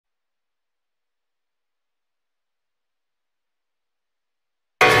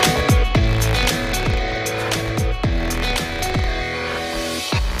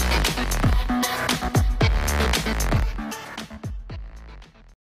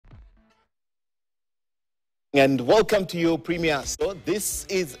And welcome to your premiere. So this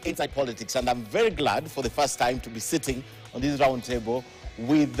is Inside Politics, and I'm very glad for the first time to be sitting on this round table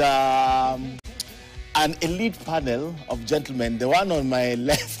with an elite panel of gentlemen. The one on my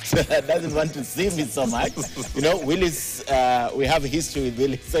left doesn't want to see me so much. You know, Willis, we have a history with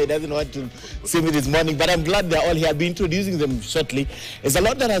Willis, so he doesn't want to see me this morning. But I'm glad they're all here. I'll be introducing them shortly. There's a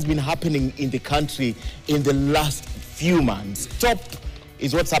lot that has been happening in the country in the last few months. Top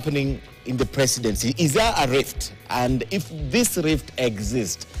is what's happening in the presidency. Is there a rift? And if this rift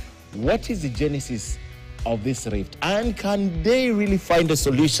exists, what is the genesis of this rift? And can they really find a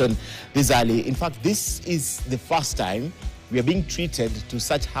solution this early? In fact, this is the first time we are being treated to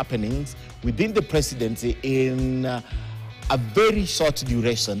such happenings within the presidency in a very short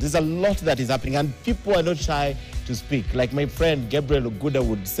duration. There's a lot that is happening, and people are not shy to speak. Like my friend Gabriel Oguda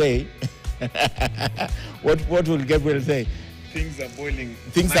would say, what will Gabriel say? Things are boiling.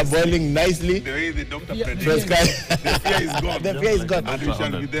 Things nicely. Are boiling nicely. The way the doctor predicted, the fear is gone. The fear is gone. And we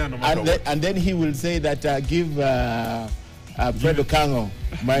shall be there no matter what. And then he will say that give Fred Okango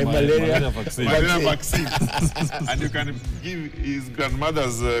my malaria vaccine. And you can give his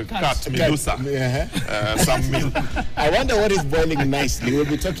grandmother's cat, Medusa, some milk. I wonder what is boiling nicely. We'll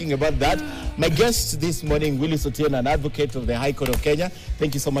be talking about that. My guest this morning, Willis Otieno, an advocate of the High Court of Kenya.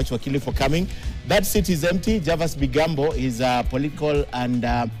 Thank you so much, Wakili, for coming. That seat is empty. Javas Bigambo is a political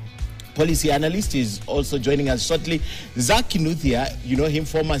and policy analyst, is also joining us shortly. Zach Kinuthia, you know him,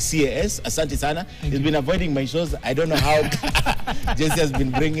 former CAS. Asante sana. He's been avoiding my shows. I don't know how Jesse has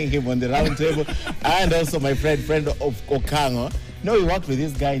been bringing him on the round table. And also my friend of Okango. No, we worked with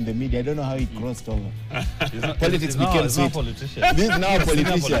this guy in the media. I don't know how he crossed over. Politics became sweet. This is now a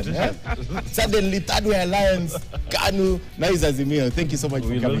politician. Yeah? Suddenly, Third Way Alliance, Kanu, now he's Azimio. Thank you so much for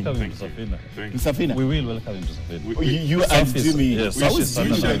coming. Welcome him to Safina. We will welcome him to Safina. You and Jimmy. Yes, how is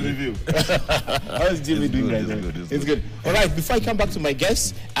Jimmy? How is Jimmy doing right now? It's good. All right, before I come back to my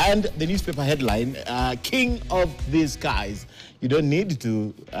guests and the newspaper headline, King of the Skies. You don't need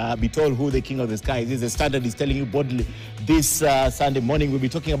to be told who the king of the skies is. The Standard is telling you boldly this Sunday morning. We'll be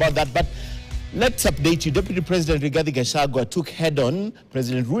talking about that. But let's update you. Deputy President Rigathi Gachagua took head-on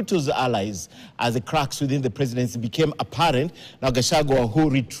President Ruto's allies as the cracks within the presidency became apparent. Now Gachagua,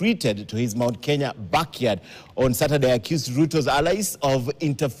 who retreated to his Mount Kenya backyard on Saturday, accused Ruto's allies of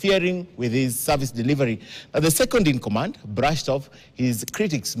interfering with his service delivery. Now the second in command brushed off his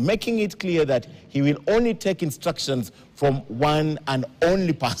critics, making it clear that he will only take instructions from one and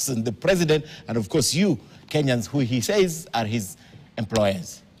only person, the president, and of course you, Kenyans, who he says are his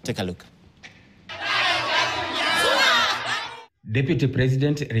employers. Take a look. Deputy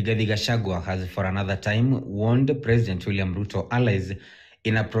President Rigathi Gachagua has for another time warned President William Ruto allies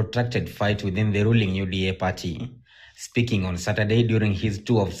in a protracted fight within the ruling UDA party. Speaking on Saturday during his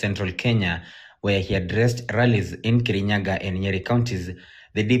tour of central Kenya, where he addressed rallies in Kirinyaga and Nyeri counties,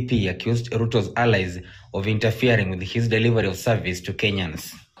 the DP accused Ruto's allies of interfering with his delivery of service to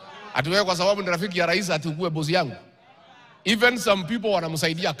Kenyans. Atuwe kwa sababu ni rafiki ya rais atukue bosi yangu. Even some people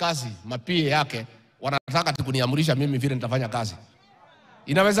wanamsaidia kazi, mapie yake, wanataka tukuniamurisha mimi vile nitafanya kazi.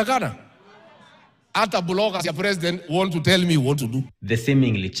 Inawezekana? Hata bloggers ya president want to tell me what to do. The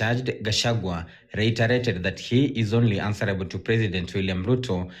seemingly charged Gachagua reiterated that he is only answerable to President William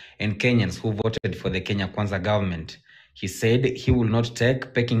Ruto and Kenyans who voted for the Kenya Kwanza government. He said he will not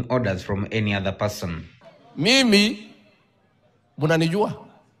take pecking orders from any other person. Mimi, munanijua?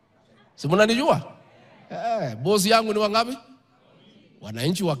 Si munanijua? Bosi yangu ni wangapi?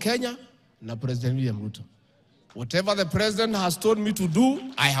 Wananchi wa Kenya na President William Ruto. Whatever the president has told me to do,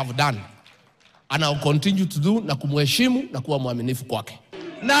 I have done. And I'll continue to do na kumheshimu na kuwa mwaminifu kwake.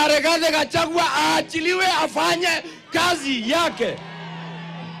 Na Rigathi Gachagua aachiliwe afanye kazi yake.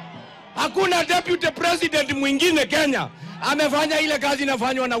 Hakuna deputy president mwingine Kenya amefanya ile kazi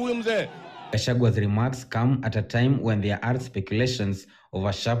inafanywa na huyu mzee. Gachagua's remarks come at a time when there are speculations of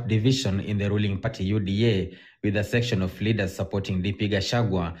a sharp division in the ruling party UDA, with a section of leaders supporting DP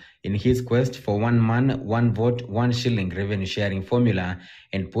Gachagua in his quest for one man, one vote, one shilling revenue sharing formula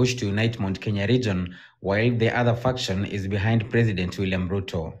and push to unite Mount Kenya region, while the other faction is behind President William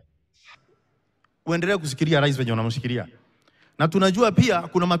Ruto. Uendelee kusikiria rais venye unamshikilia. Na tunajua pia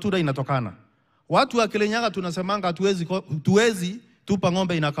kuna matunda inatokana. Watu wa Kirinyaga tunasemanga tuwezi tupa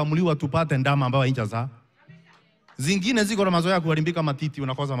ng'ombe inakamuliwa tupate ndama ambao haijazaa. Zingine ziko na mazoea kuharimbika matiti,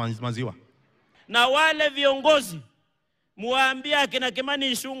 unakosa maziwa. Na wale viongozi muambia akina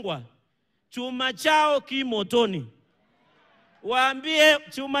Kimani Ichung'wah chuma chao ki motoni. Waambie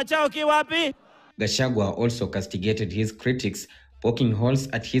chuma chao ki wapi? Gachagua also castigated his critics, poking holes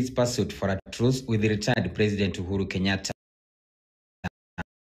at his pursuit for a truce with the retired President Uhuru Kenyatta.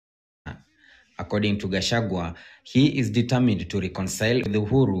 According to Gachagua, he is determined to reconcile with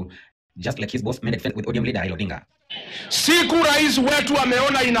Uhuru, just like his boss made friends with ODM leader Raila Odinga. Siku rais wetu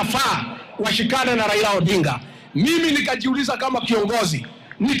ameona inafaa washikane na Raila Odinga, mimi nikajiuliza kama kiongozi,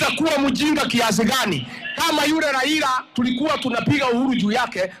 nitakuwa mjinga kiasi gani kama yule Raila tulikuwa tunapiga Uhuru juu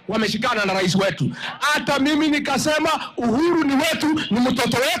yake wameshikana na rais wetu. Hata mimi nikasema Uhuru ni wetu, ni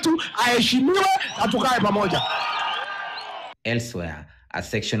mtoto wetu, aheshimiwe na tukae pamoja. Elsewhere, a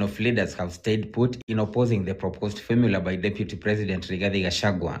section of leaders have stayed put in opposing the proposed formula by Deputy President Rigathi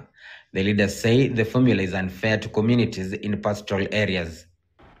Gachagua. The leaders say the formula is unfair to communities in pastoral areas.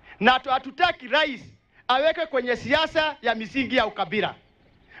 Na hatutaki rais aweke kwenye siasa ya misingi ya ukabila.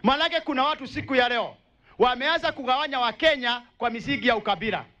 Maanake kuna watu siku ya leo wameanza kugawanya Wakenya kwa misingi ya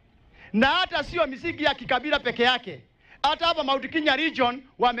ukabila. Na hata sio misingi ya kikabila peke yake. Hata hapa Mount Kenya region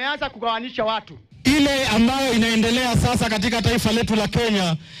wameanza kugawanisha watu. Ile ambayo inaendelea sasa katika taifa letu la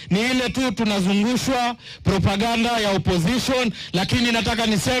Kenya ni ile tu tunazungushwa propaganda ya opposition, lakini nataka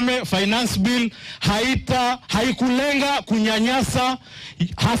niseme finance bill haikulenga kunyanyasa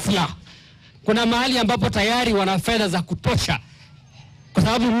hasla. Kuna mahali ambapo tayari wana fedha za kutosha. Kwa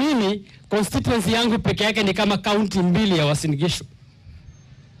sababu mimi constituency yangu peke yake ni kama county 2 ya Uasin Gishu.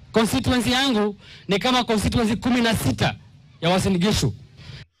 Constituency yangu ni kama constituency 16 ya Uasin Gishu.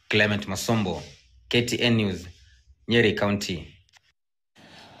 Clement Masombo, KTN News, Nyeri County.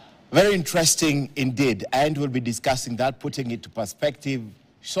 Very interesting indeed, and we'll be discussing that, putting it to perspective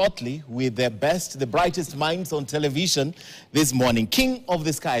shortly with the best, the brightest minds on television this morning. King of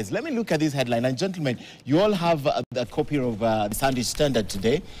the Skies. Let me look at this headline. And gentlemen, you all have a copy of the Sunday Standard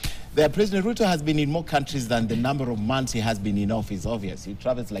today. The President Ruto has been in more countries than the number of months he has been in office, obviously. He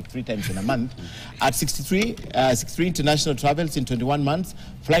travels like 3 times in a month. At 63 international travels in 21 months,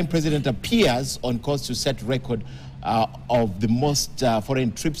 flying president appears on course to set record of the most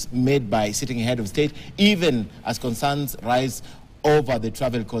foreign trips made by sitting head of state, even as concerns rise over the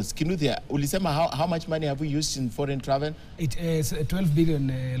travel costs. Kinuthia, ulisema how much money have we used in foreign travel? It is 12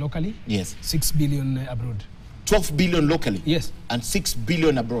 billion locally. Yes. 6 billion abroad. 12 billion locally? Yes. And 6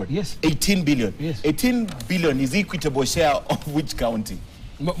 billion abroad? Yes. 18 billion? Yes. 18 billion is equitable share of which county?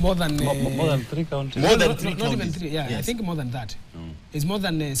 More than 3 counties. More than 3 counties? Not even 3, yeah. Yes. I think more than that. It's more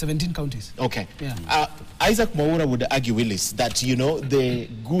than 17 counties. Okay. Yeah. Isaac Mwaura would argue, Willis, that, you know, the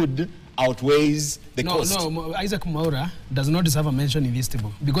good outweighs the cost. No, Isaac Mwaura does not deserve a mention in this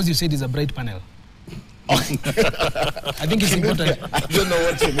table because you said it's a bright panel. I think it's important. I don't know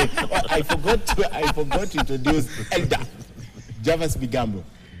what you mean. I forgot to introduce Elder Javas Bigambo.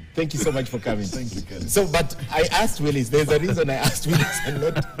 Thank you so much for coming. Thank you, Ken. So, but I asked Willis. There's a reason I asked Willis and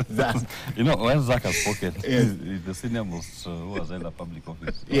not Zach. You know, when Zach has spoken, yes, he's the senior most who has held a public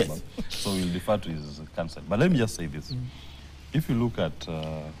office. Yes. So we'll defer to his counsel. But let me just say this. If you look at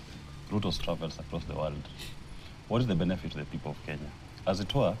Ruto's travels across the world, what is the benefit to the people of Kenya? As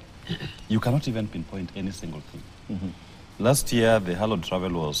it were, you cannot even pinpoint any single thing. Last year, the hallowed travel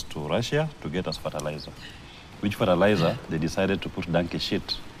was to Russia to get us fertilizer. Which fertilizer they decided to put donkey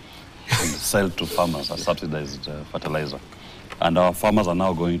shit and sell to farmers as subsidized fertilizer. And our farmers are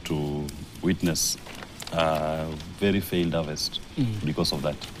now going to witness a very failed harvest because of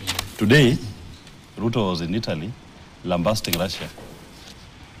that. Today, Ruto was in Italy lambasting Russia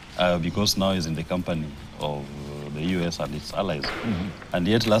because now he's in the company of the US and its allies. And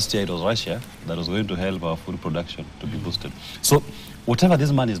yet last year it was Russia that was going to help our food production to be boosted. So whatever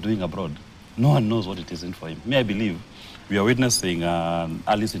this man is doing abroad, no one knows what it is in for him. I believe we are witnessing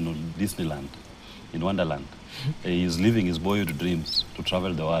Alice in Disneyland, in Wonderland. He is living his boyhood dreams to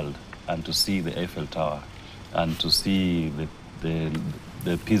travel the world and to see the Eiffel Tower and to see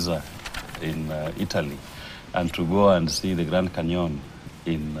the Pisa in Italy and to go and see the Grand Canyon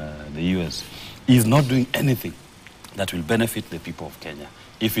in the US. He is not doing anything that will benefit the people of Kenya.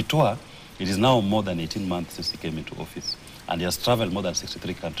 If it were, it is now more than 18 months since he came into office, and he has traveled more than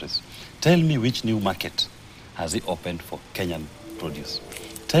 63 countries. Tell me which new market has he opened for Kenyan produce?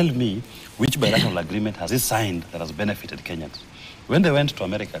 Tell me which bilateral agreement has he signed that has benefited Kenyans? When they went to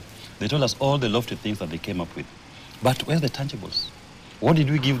America, they told us all the lofty things that they came up with. But where's the tangibles? What did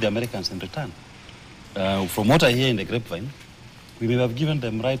we give the Americans in return? From what I hear in the grapevine, we may have given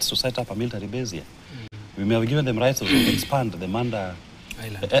them rights to set up a military base here. We may have given them rights to expand the Manda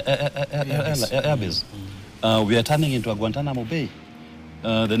air base. We are turning into a Guantanamo Bay.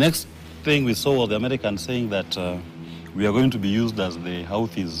 The next thing we saw was the Americans saying that we are going to be used as the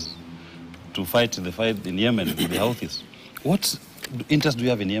Houthis to fight the fight in Yemen with the Houthis. What interest do we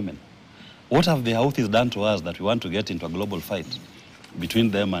have in Yemen? What have the Houthis done to us that we want to get into a global fight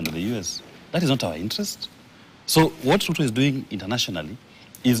between them and the US? That is not our interest. So what Ruto is doing internationally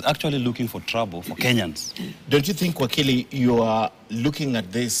is actually looking for trouble for Kenyans. Don't you think, Wakili, you are looking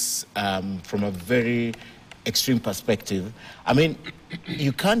at this from a very extreme perspective? I mean,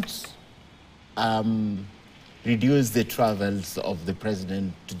 you can't reduce the travels of the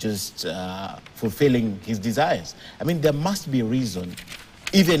president to just fulfilling his desires. I mean, there must be a reason,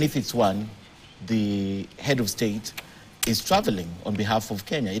 even if it's one, the head of state is traveling on behalf of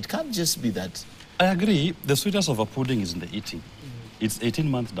Kenya. It can't just be that. I agree. The sweetness of a pudding is in the eating. It's 18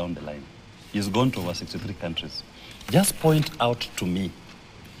 months down the line. He's gone to over 63 countries. Just point out to me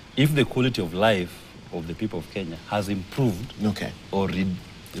if the quality of life of the people of Kenya has improved or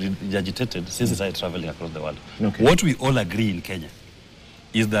regurgitated since he started traveling across the world. What we all agree in Kenya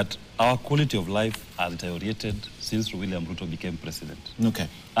is that our quality of life has deteriorated since William Ruto became president.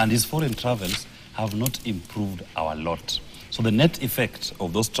 And his foreign travels have not improved our lot. So the net effect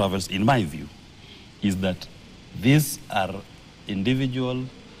of those travels, in my view, is that these are individual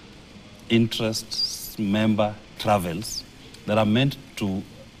interest member travels that are meant to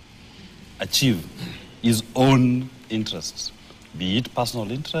achieve his own interests, be it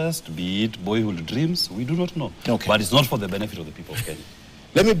personal interest, be it boyhood dreams, we do not know. But it's not for the benefit of the people of Kenya.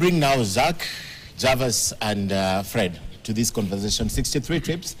 Let me bring now Zach, Javas, and Fred to this conversation. 63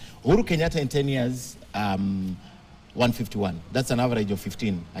 trips. Uhuru Kenyatta in 10 years, 151. That's an average of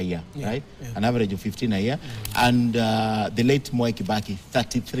 15 a year, right? An average of 15 a year. And the late Mwai Kibaki,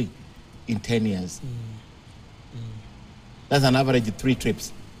 33 in 10 years. That's an average of 3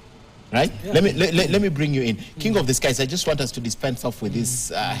 trips, right? Let me bring you in. King of the Skies, I just want us to dispense off with this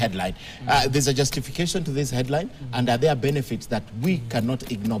headline. There's a justification to this headline, and are there benefits that we cannot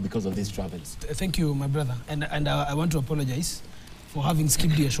ignore because of these travels? Thank you, my brother. And I want to apologize for having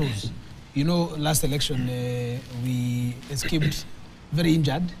skipped your shows. You know, last election, we escaped very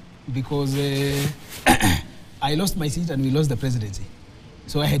injured because I lost my seat and we lost the presidency.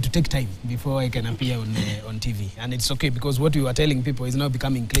 So I had to take time before I can appear on TV. And it's okay because what we were telling people is now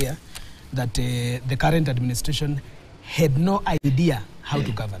becoming clear that the current administration had no idea how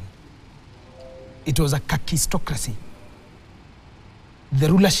to govern. It was a kakistocracy. The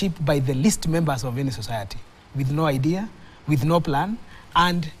rulership by the least members of any society, with no idea, with no plan,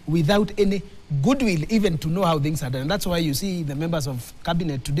 and without any goodwill even to know how things are done. And that's why you see the members of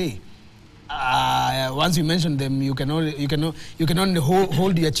cabinet today, once you mention them, you can only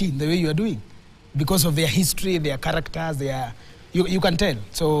hold your chin the way you are doing because of their history, their characters, you can tell.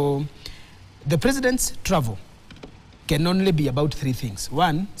 So the president's travel can only be about 3 things.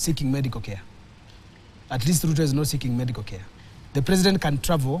 1, seeking medical care. At least Ruto is not seeking medical care. The president can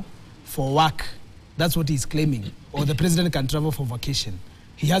travel for work. That's what he's claiming. Or the president can travel for vacation.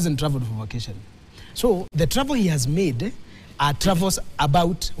 He hasn't traveled for vacation. So the travel he has made are travels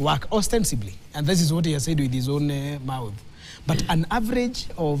about work, ostensibly. And this is what he has said with his own mouth. But an average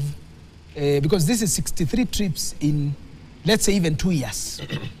of, because this is 63 trips in, let's say, even 2 years.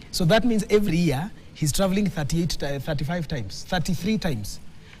 So that means every year he's traveling 35 times, 33 times.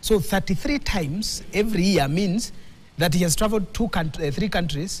 So 33 times every year means that he has traveled 3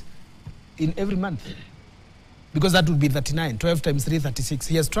 countries in every month, because that would be 39. 12 times 3, 36.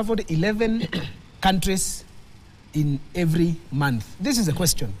 He has traveled 11 countries in every month. This is a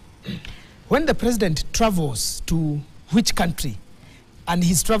question. When the president travels to which country and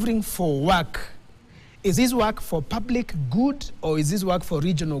he's traveling for work, is his work for public good or is his work for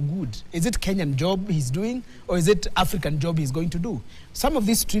regional good? Is it Kenyan job he's doing or is it African job he's going to do? Some of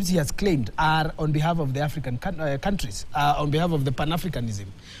these trips he has claimed are on behalf of the African countries, on behalf of the Pan-Africanism.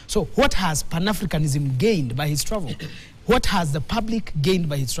 So what has Pan-Africanism gained by his travel? What has the public gained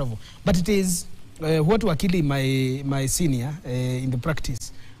by his travel? But it is what Wakili, my senior in the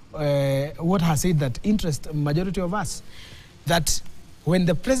practice, what has said that interest majority of us, that when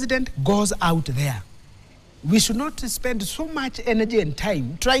the president goes out there, we should not spend so much energy and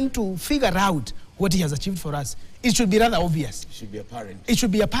time trying to figure out what he has achieved for us. It should be rather obvious. It should be apparent. It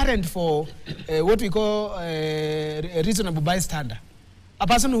should be apparent for what we call a reasonable bystander. A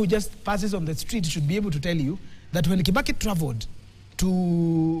person who just passes on the street should be able to tell you that when Kibaki traveled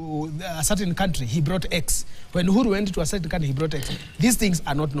to a certain country, he brought X. When Uhuru went to a certain country, he brought X. These things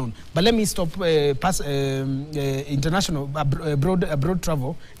are not known. But let me stop international, abroad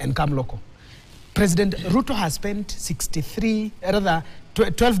travel and come local. President Ruto has spent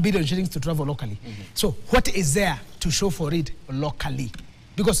 12 billion shillings to travel locally. So what is there to show for it locally?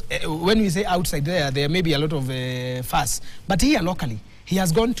 Because when we say outside there may be a lot of fuss. But here locally, he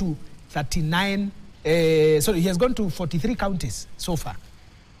has gone to 43 counties so far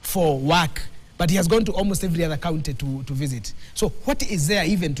for work. But he has gone to almost every other county to visit. So what is there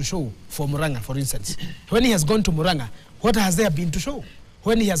even to show for Murang'a, for instance? When he has gone to Murang'a, what has there been to show?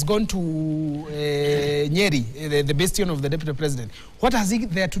 when he has gone to Nyeri, the bastion of the deputy president, what has he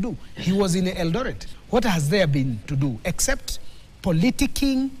there to do? He was in Eldoret. What has there been to do except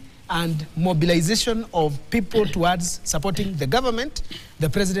politicking and mobilization of people towards supporting the government? The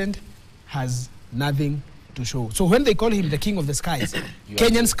president has nothing to show. So when they call him the king of the skies,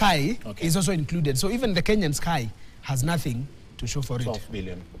 Kenyan sky is also included. So even the Kenyan sky has nothing to show for 12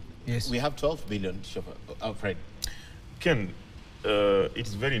 billion. Yes. We have 12 billion to show for, Fred. Ken,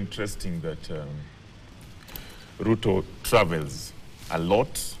 it's very interesting that Ruto travels a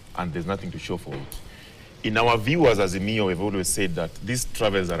lot and there's nothing to show for it. In our view as Azimio, we've always said that these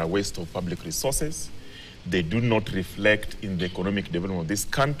travels are a waste of public resources. They do not reflect in the economic development of this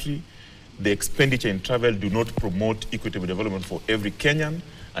country. The expenditure in travel do not promote equitable development for every Kenyan,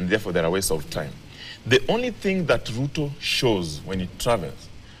 and therefore they're a waste of time. The only thing that Ruto shows when he travels,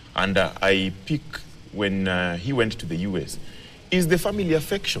 and I pick when he went to the US, is the family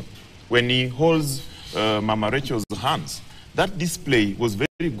affection. When he holds Mama Rachel's hands, that display was very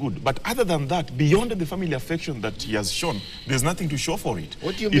good. But other than that, beyond the family affection that he has shown, there's nothing to show for it.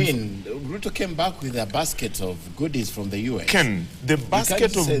 What do you mean? Ruto came back with a basket of goodies from the US. Ken, the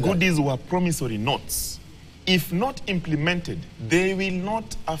basket of goodies were promissory notes. If not implemented, they will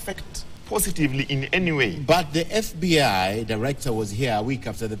not affect positively in any way. But the FBI director was here a week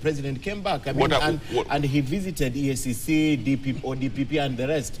after the president came back. I mean, and he visited EACC, DPP, and the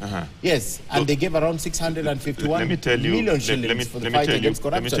rest. Yes, and they gave around 651 million shillings for the fight against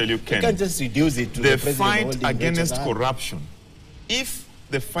corruption. Let me tell you, Ken, you can't just reduce it to the the fight against corruption. If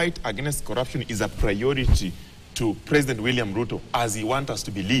the fight against corruption is a priority to President William Ruto, as he wants us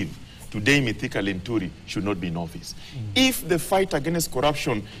to believe, today Mithika Linturi should not be in office. If the fight against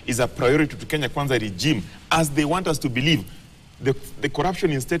corruption is a priority to Kenya Kwanza regime, as they want us to believe, the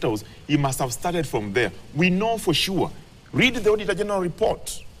corruption in State House, he must have started from there. We know for sure. Read the Auditor General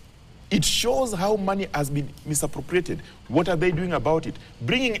report. It shows how money has been misappropriated. What are they doing about it?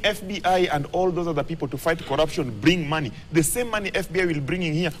 Bringing FBI and all those other people to fight corruption, bring money. The same money FBI will bring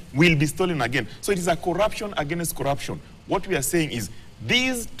in here will be stolen again. So it is a corruption against corruption. What we are saying is,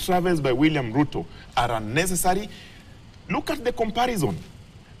 these travels by William Ruto are unnecessary. Look at the comparison.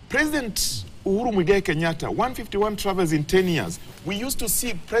 President Uhuru Muigai Kenyatta, 151 travels in 10 years. We used to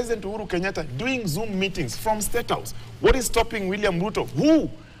see President Uhuru Kenyatta doing Zoom meetings from State House. What is stopping William Ruto, who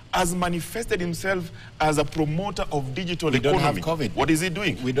has manifested himself as a promoter of digital economy? Don't have COVID. What is he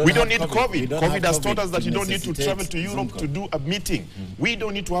doing? We don't need COVID. COVID has taught us that you don't need to travel to Europe to do a meeting. We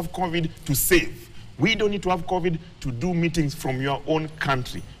don't need to have COVID to save. We don't need to have COVID to do meetings from your own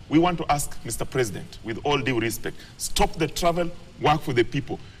country. We want to ask Mr. President, with all due respect, stop the travel, work for the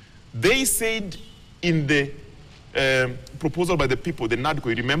people. They said in the proposal by the people, the NADCO,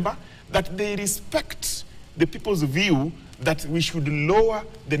 you remember, that they respect the people's view that we should lower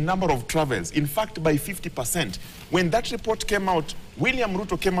the number of travels, in fact, by 50%. When that report came out, William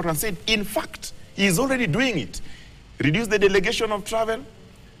Ruto came out and said, in fact, he is already doing it. Reduce the delegation of travel,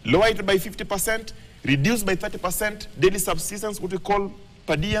 lower it by 50%, reduce by 30% daily subsistence, what we call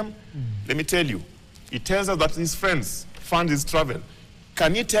per diem. Let me tell you, he tells us that his friends fund his travel.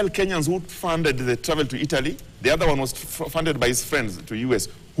 Can you tell Kenyans who funded the travel to Italy? The other one was funded by his friends to US.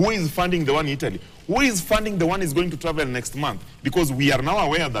 Who is funding the one in Italy? Who is funding the one who is going to travel next month? Because we are now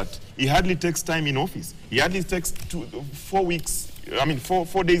aware that he hardly takes time in office. He hardly takes 4 weeks, I mean 4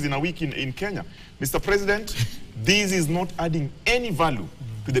 days in a week in Kenya. Mr. President, this is not adding any value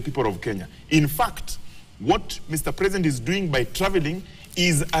to the people of Kenya. In fact, what Mr. President is doing by traveling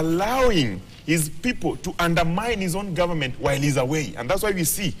is allowing his people to undermine his own government while he's away. And that's why we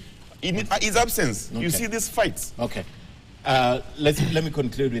see, in his absence, you see these fights. Okay. Let me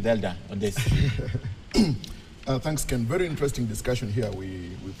conclude with Elder on this. Thanks, Ken. Very interesting discussion here we're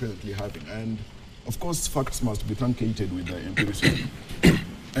presently having. And, of course, facts must be truncated with the empiricism.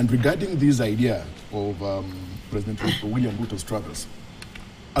 And regarding this idea of President William Ruto's travels,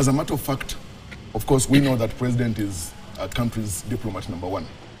 as a matter of fact, of course, we know that President is a country's diplomat #1.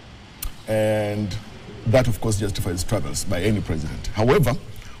 And that, of course, justifies travels by any president. However,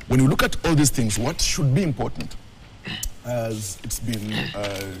 when you look at all these things, what should be important, as it's been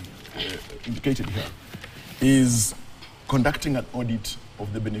indicated here, is conducting an audit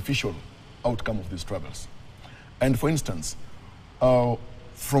of the beneficial outcome of these travels. And for instance,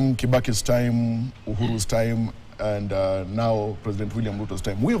 from Kibaki's time, Uhuru's time, and now President William Ruto's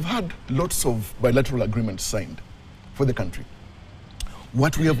time, we have had lots of bilateral agreements signed for the country.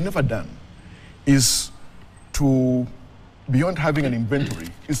 What we have never done is to, beyond having an inventory,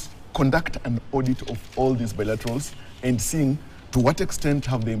 is conduct an audit of all these bilaterals and seeing to what extent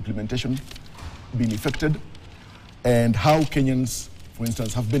have the implementation been effected and how Kenyans, for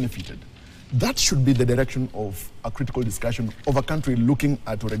instance, have benefited. That should be the direction of a critical discussion of a country looking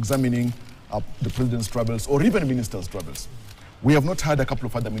at or examining the president's travels or even ministers' travels. We have not had a couple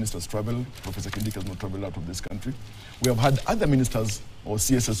of other ministers travel. Professor Kindiki has not traveled out of this country. We have had other ministers or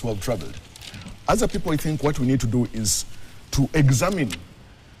CSS who have traveled. As a people, I think what we need to do is to examine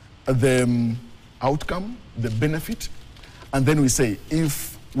the outcome, the benefit, and then we say,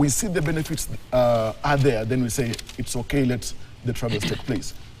 if we see the benefits are there, then we say, it's okay, let the travels take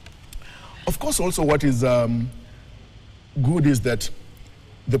place. Of course, also what is good is that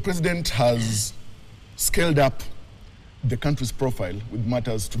the president has scaled up the country's profile with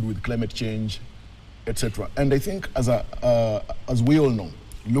matters to do with climate change, etc. And I think as we all know,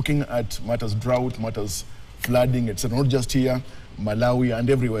 looking at matters drought, matters flooding, etc., not just here, Malawi and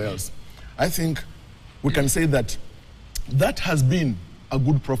everywhere else, I think we can say that that has been a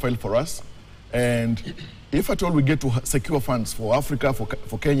good profile for us. And if at all we get to secure funds for Africa,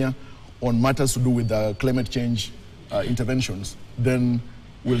 for Kenya, on matters to do with climate change interventions, then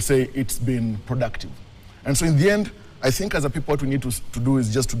we'll say it's been productive. And so in the end, I think as a people, what we need to do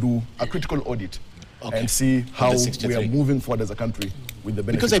is just to do a critical audit and see how we are moving forward as a country with the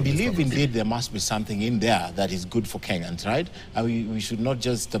benefits. Because I believe indeed there must be something in there that is good for Kenyans, right? We should not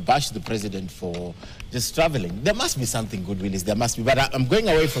just bash the president for just traveling. There must be something good, Willis. There must be. But I'm going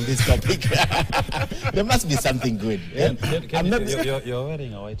away from this topic. There must be something good. You're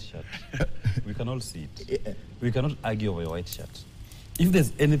wearing a white shirt. We can all see it. We cannot argue over your white shirt. If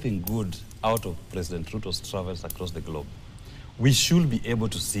there's anything good out of President Ruto's travels across the globe, we should be able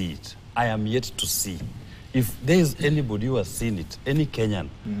to see it. I am yet to see. If there is anybody who has seen it, any Kenyan,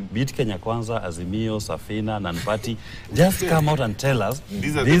 be it Kenya Kwanza, Azimio, Safina, Nanpati, just come out and tell us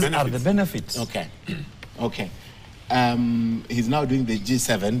these are the benefits. Okay. Okay. He's now doing the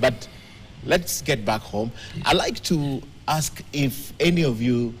G7, but let's get back home. I'd like to ask if any of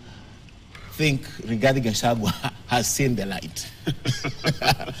you think Rigathi Gachagua has seen the light.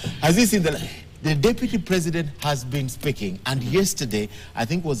 Has he seen the light? The deputy president has been speaking, and yesterday, I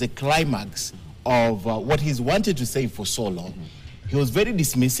think, was a climax of what he's wanted to say for so long. He was very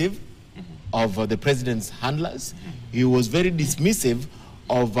dismissive of the president's handlers. He was very dismissive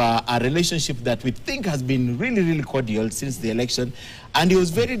of a relationship that we think has been really, really cordial since the election. And he was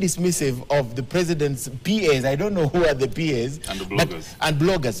very dismissive of the president's PAs. I don't know who are the PAs. And the bloggers. And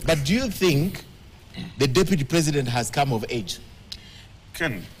bloggers. But do you think the deputy president has come of age?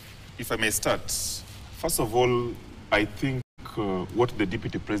 Ken, if I may start, first of all, I think what the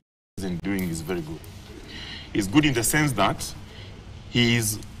deputy president is doing is very good. It's good in the sense that he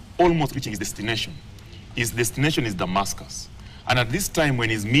is almost reaching his destination. His destination is Damascus. And at this time, when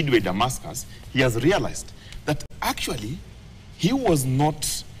he's midway Damascus, he has realized that actually he was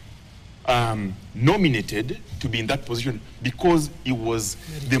not nominated to be in that position because he was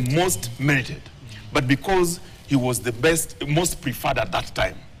the most merited, but because he was the best, most preferred at that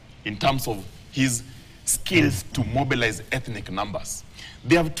time in terms of his skills to mobilize ethnic numbers.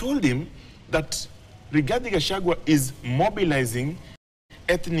 They have told him that Rigathi Gachagua is mobilizing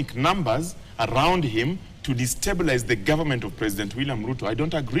ethnic numbers around him to destabilize the government of President William Ruto. I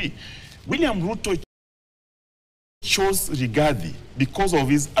don't agree. William Ruto chose Rigathi because of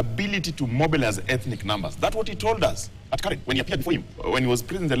his ability to mobilize ethnic numbers. That's what he told us at Karen when he appeared before him, when he was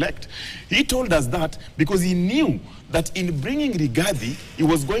president-elect. He told us that because he knew that in bringing Rigathi, he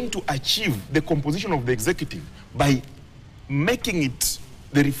was going to achieve the composition of the executive by making it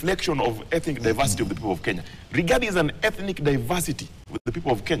the reflection of ethnic diversity of the people of Kenya. Rigathi is an ethnic diversity with the people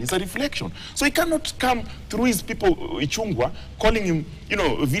of Kenya. It's a reflection. So he cannot come through his people, Ichungwa, calling him,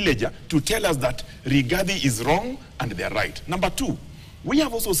 a villager, to tell us that Rigathi is wrong and they're right. Number two, we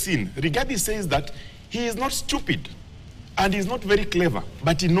have also seen, Rigathi says that he is not stupid and he's not very clever,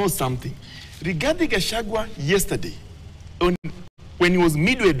 but he knows something. Rigathi Gachagua yesterday, when he was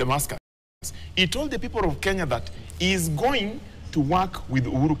midway Damascus, he told the people of Kenya that he is going to work with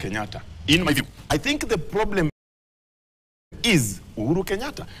Uhuru Kenyatta. In my view, I think the problem is Uhuru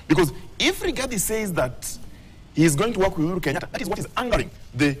Kenyatta. Because if Rigathi says that he is going to work with Uhuru Kenyatta, that is what is angering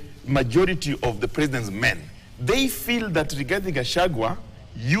the majority of the president's men. They feel that Rigathi Gachagua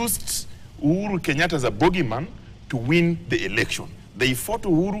used Uhuru Kenyatta as a bogeyman to win the election. They fought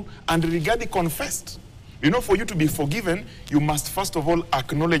Uhuru and Rigathi confessed. For you to be forgiven, you must first of all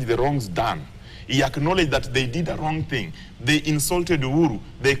acknowledge the wrongs done. He acknowledged that they did a wrong thing. They insulted Uhuru.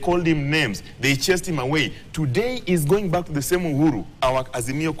 They called him names. They chased him away. Today is going back to the same Uhuru, our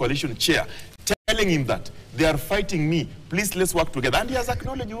Azimio coalition chair, telling him that they are fighting me. Please, let's work together. And he has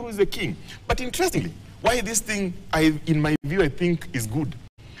acknowledged Uhuru is the king. But interestingly, why this thing, in my view, I think is good.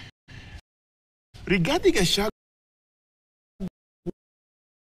 Rigathi Gachagua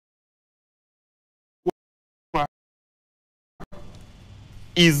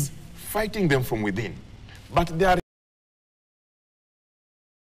is fighting them from within. But they are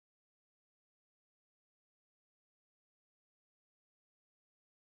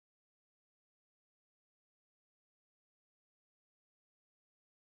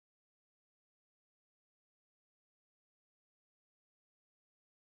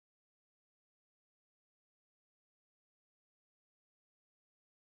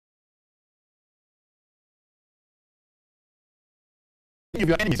if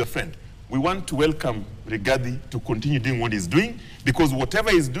your enemy is your friend. We want to welcome Rigathi to continue doing what he's doing, because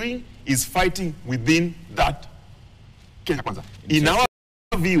whatever he's doing is fighting within that Kenya Kwanza. In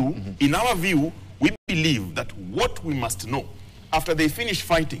our view, we believe that what we must know after they finish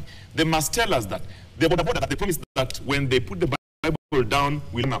fighting, they must tell us that the border that they promised that when they put the Bible down,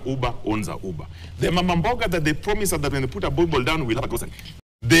 we'll have Uber owns a Uber. The Mama Mboga that they promised us that when they put a Bible down, we'll have a grocery.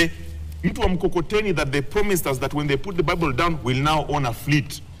 The mtu wa mkokoteni that they promised us that when they put the Bible down, will now own a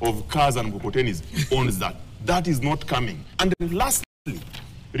fleet of cars and mkokotenis, owns that. That is not coming. And then lastly,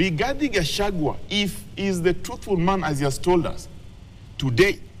 Rigathi Gachagua, if he is the truthful man as he has told us,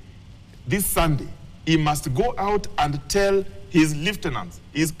 today, this Sunday, he must go out and tell his lieutenants,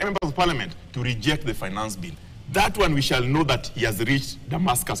 his members of parliament, to reject the finance bill. That one we shall know that he has reached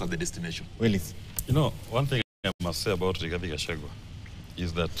Damascus as the destination. Willis. You know, one thing I must say about Rigathi Gachagua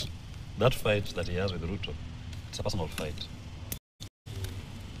is that fight that he has with Ruto, it's a personal fight.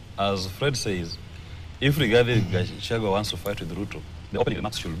 As Fred says, if Rigathi Gachagua wants to fight with Ruto, the opening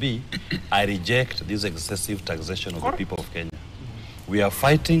remarks should be, I reject this excessive taxation of the people of Kenya. We are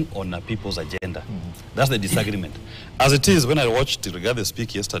fighting on a people's agenda. That's the disagreement. As it is, when I watched Rigathi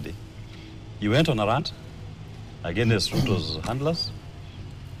speak yesterday, he went on a rant against Ruto's handlers,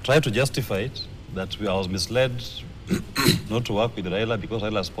 tried to justify it, that I was misled not to work with Raila because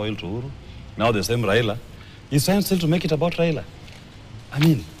Raila spoiled to Uhuru. Now the same Raila, he's trying still to make it about Raila. I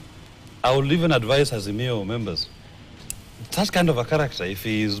mean, I would even advise Azimio members, that kind of a character, if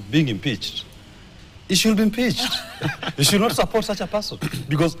he is being impeached, he should be impeached. You should not support such a person.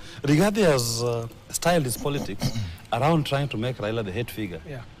 Because Rigathi has styled his politics around trying to make Raila the head figure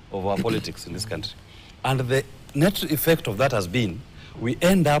of our politics in this country. And the net effect of that has been, we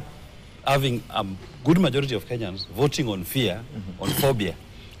end up having a good majority of Kenyans voting on fear, on phobia,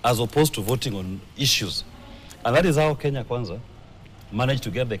 as opposed to voting on issues. And that is how Kenya Kwanza managed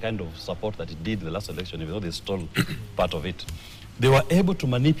to get the kind of support that it did in the last election, even though they stole part of it. They were able to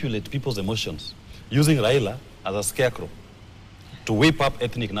manipulate people's emotions, using Raila as a scarecrow to whip up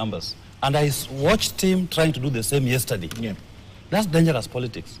ethnic numbers. And I watched him trying to do the same yesterday. That's dangerous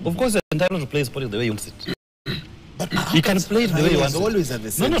politics. Of course, he's entitled to play his politics the way he wants it. But he can play it the way he wants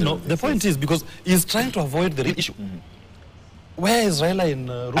it. No. The point is, because he's trying to avoid the real issue. Where is Raila in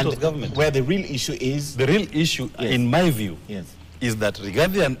Ruto's government? Where the real issue is? The real issue, in my view, is that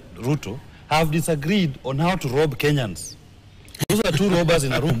Rigathi and Ruto have disagreed on how to rob Kenyans. Those are two robbers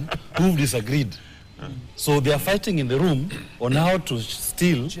in a room who've disagreed. So they are fighting in the room on how to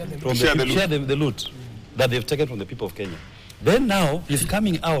steal from the loot that they've taken from the people of Kenya. Then now he's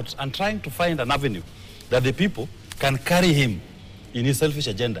coming out and trying to find an avenue that the people can carry him in his selfish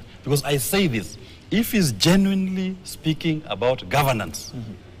agenda. Because I say this, if he's genuinely speaking about governance,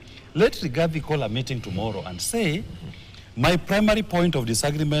 let Rigathi call a meeting tomorrow and say, my primary point of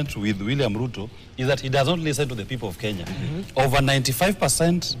disagreement with William Ruto is that he does not listen to the people of Kenya. Over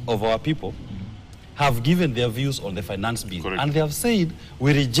 95% of our people have given their views on the finance bill. Correct. And they have said,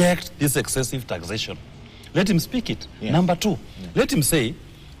 we reject this excessive taxation. Let him speak it. Number two, let him say,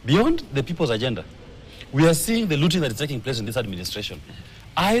 beyond the people's agenda, we are seeing the looting that is taking place in this administration.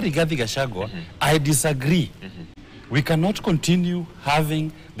 I, Rigathi Gachagua, I disagree. We cannot continue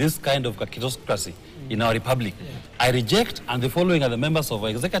having this kind of kakitocracy in our republic. I reject, and the following are the members of our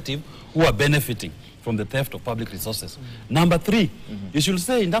executive who are benefiting from the theft of public resources. Number three, you should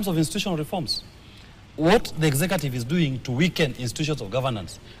say in terms of institutional reforms, what the executive is doing to weaken institutions of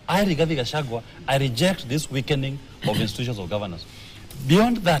governance. I, Rigathi Gachagua, I reject this weakening of institutions of governance.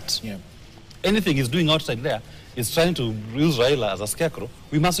 Beyond that, anything he's doing outside there is trying to use Raila as a scarecrow.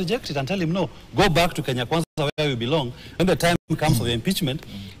 We must reject it and tell him, no, go back to Kenya Kwanza where you belong. When the time comes for your impeachment,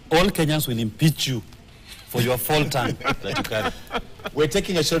 all Kenyans will impeach you for your fault tongue that you carry. We're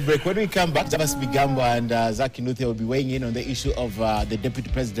taking a short break. When we come back, Jamas Bigambo and Zaki Nuthia will be weighing in on the issue of the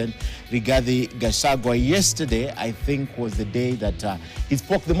Deputy President, Rigathi Gachagua. Yesterday, I think, was the day that he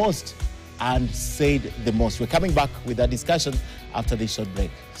spoke the most and said the most. We're coming back with that discussion after this short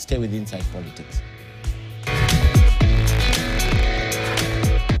break. Stay with Inside Politics.